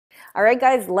All right,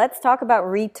 guys, let's talk about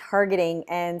retargeting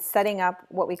and setting up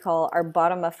what we call our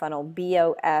bottom of funnel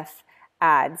BOF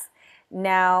ads.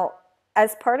 Now,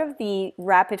 as part of the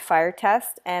rapid fire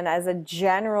test and as a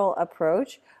general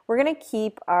approach, we're going to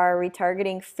keep our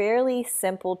retargeting fairly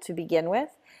simple to begin with.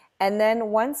 And then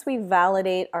once we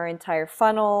validate our entire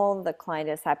funnel, the client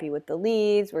is happy with the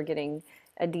leads, we're getting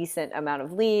a decent amount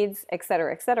of leads, et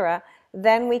cetera,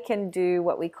 then we can do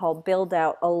what we call build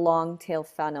out a long tail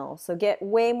funnel. So get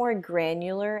way more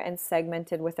granular and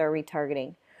segmented with our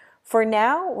retargeting. For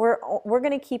now, we're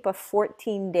going to keep a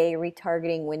 14-day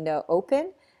retargeting window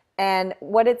open. And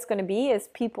what it's going to be is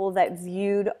people that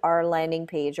viewed our landing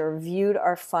page or viewed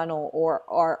our funnel or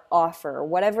our offer,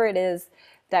 whatever it is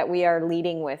that we are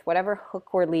leading with, whatever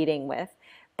hook we're leading with,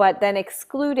 but then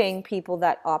excluding people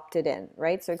that opted in,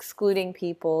 right? So excluding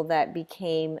people that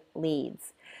became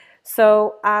leads.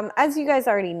 So as you guys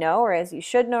already know, or as you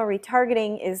should know,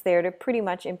 retargeting is there to pretty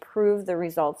much improve the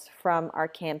results from our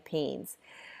campaigns.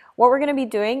 What we're going to be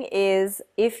doing is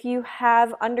if you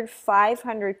have under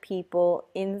 500 people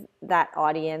in that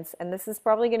audience, and this is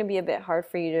probably going to be a bit hard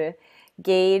for you to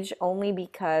gauge only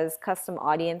because custom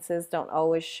audiences don't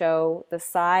always show the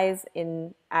size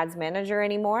in Ads Manager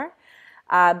anymore.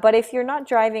 But if you're not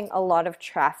driving a lot of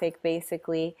traffic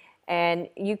basically, and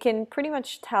you can pretty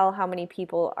much tell how many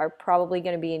people are probably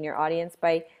going to be in your audience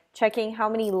by checking how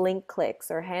many link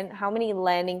clicks or how many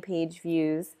landing page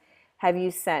views have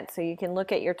you sent. So you can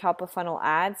look at your top of funnel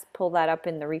ads, pull that up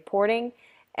in the reporting,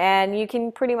 and you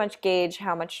can pretty much gauge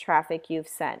how much traffic you've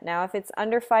sent. Now if it's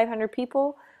under 500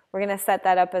 people, we're going to set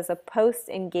that up as a post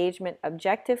engagement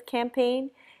objective campaign.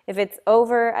 If it's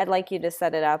over, I'd like you to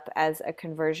set it up as a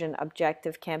conversion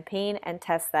objective campaign and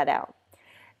test that out.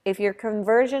 If your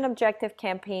conversion objective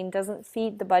campaign doesn't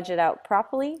feed the budget out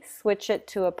properly, switch it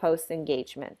to a post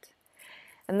engagement.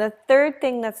 And the third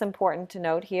thing that's important to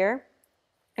note here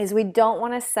is we don't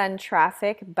want to send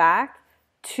traffic back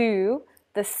to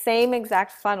the same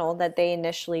exact funnel that they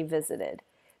initially visited,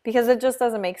 because it just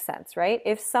doesn't make sense, right?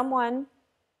 If someone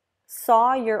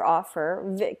saw your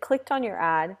offer, clicked on your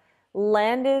ad,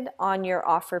 landed on your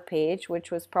offer page, which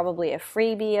was probably a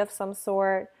freebie of some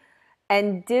sort,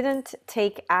 and didn't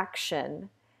take action,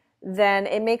 then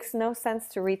it makes no sense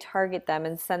to retarget them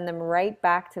and send them right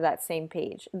back to that same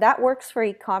page. That works for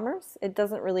e-commerce. It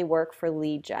doesn't really work for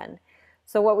lead gen.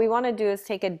 So what we want to do is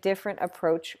take a different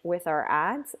approach with our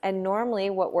ads, and normally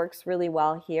what works really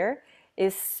well here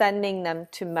is sending them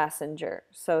to Messenger.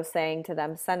 So saying to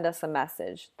them, send us a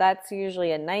message. That's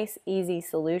usually a nice, easy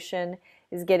solution,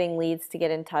 is getting leads to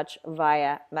get in touch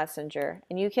via Messenger.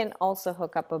 And you can also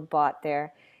hook up a bot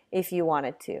there if you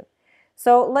wanted to.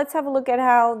 So let's have a look at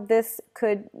how this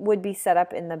would be set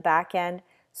up in the back end.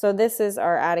 So this is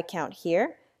our ad account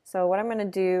here. So what I'm going to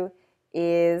do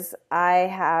is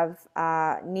I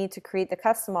need to create the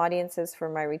custom audiences for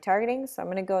my retargeting. So I'm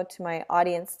going to go to my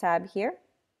audience tab here.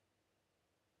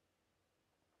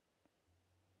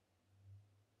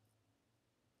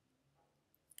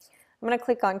 I'm going to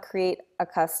click on create a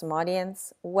custom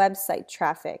audience, website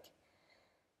traffic.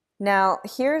 Now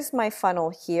here's my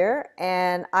funnel here,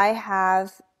 and I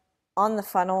have on the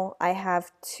funnel I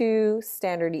have two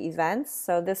standard events.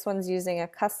 So this one's using a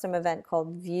custom event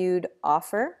called viewed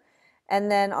offer,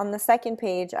 and then on the second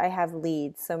page I have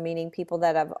leads, so meaning people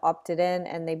that have opted in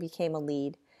and they became a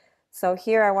lead. So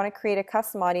here I want to create a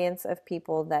custom audience of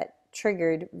people that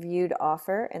triggered viewed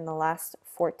offer in the last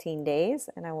 14 days,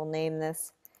 and I will name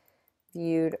this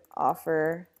viewed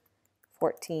offer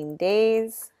 14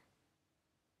 days.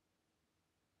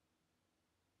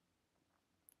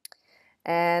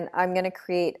 And I'm going to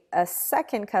create a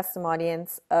second custom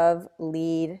audience of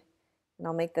lead, and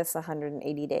I'll make this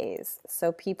 180 days.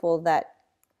 So people that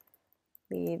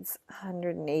leads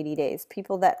 180 days,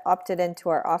 people that opted into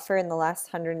our offer in the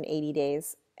last 180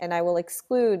 days, and I will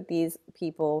exclude these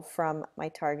people from my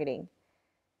targeting.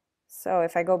 So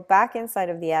if I go back inside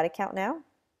of the ad account now,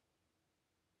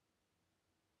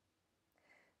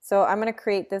 so I'm going to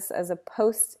create this as a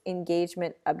post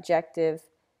engagement objective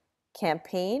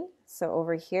campaign. So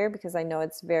over here, because I know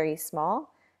it's very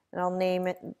small, and I'll name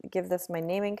it, give this my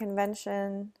naming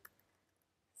convention,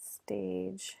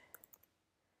 stage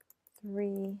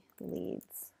 3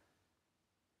 leads.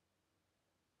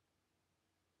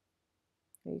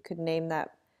 You could name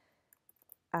that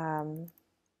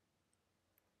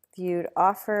viewed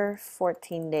offer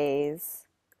 14 days,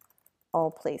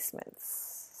 all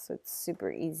placements. So it's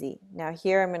super easy. Now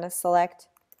here I'm going to select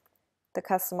the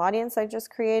custom audience I just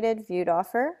created, viewed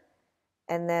offer,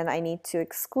 and then I need to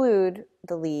exclude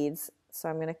the leads. So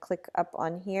I'm going to click up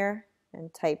on here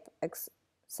and type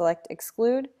select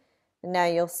exclude, And now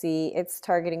you'll see it's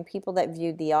targeting people that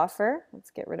viewed the offer.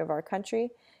 Let's get rid of our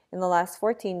country in the last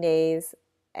 14 days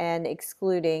and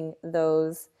excluding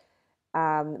those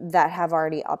that have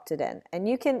already opted in. And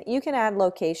you can add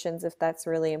locations if that's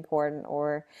really important,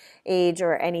 or age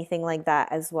or anything like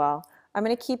that as well. I'm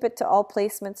going to keep it to all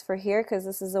placements for here because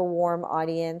this is a warm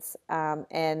audience,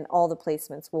 and all the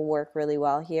placements will work really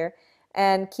well here.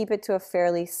 And keep it to a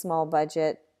fairly small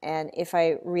budget. And if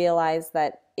I realize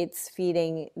that it's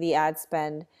feeding the ad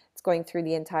spend, it's going through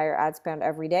the entire ad spend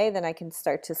every day, then I can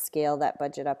start to scale that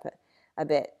budget up a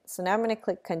bit. So now I'm going to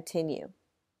click continue.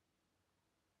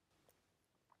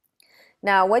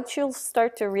 Now, what you'll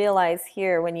start to realize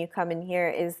here when you come in here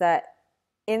is that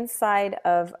inside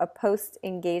of a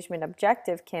post-engagement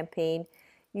objective campaign,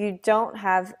 you don't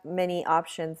have many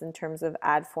options in terms of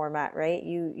ad format, right?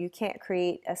 You can't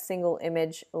create a single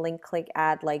image link click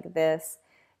ad like this,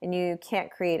 and you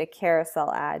can't create a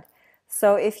carousel ad.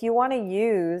 So if you want to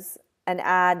use an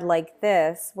ad like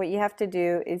this, what you have to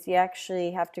do is you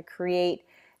actually have to create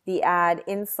the ad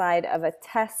inside of a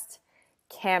test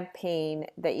campaign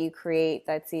that you create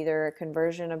that's either a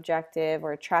conversion objective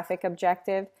or a traffic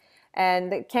objective.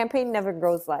 And the campaign never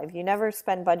goes live. You never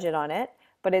spend budget on it,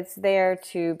 but it's there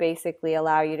to basically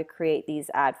allow you to create these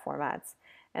ad formats.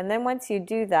 And then once you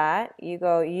do that, you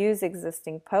go use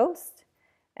existing post.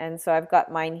 And so I've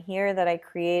got mine here that I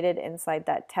created inside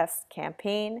that test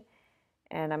campaign.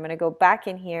 And I'm going to go back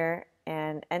in here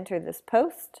and enter this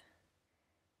post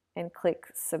and click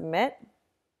submit.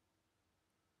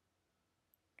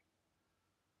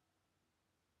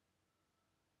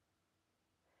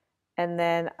 And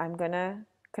then I'm going to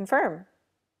confirm.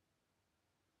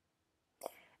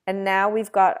 And now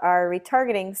we've got our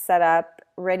retargeting set up,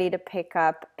 ready to pick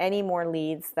up any more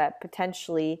leads that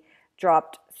potentially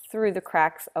dropped through the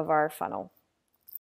cracks of our funnel.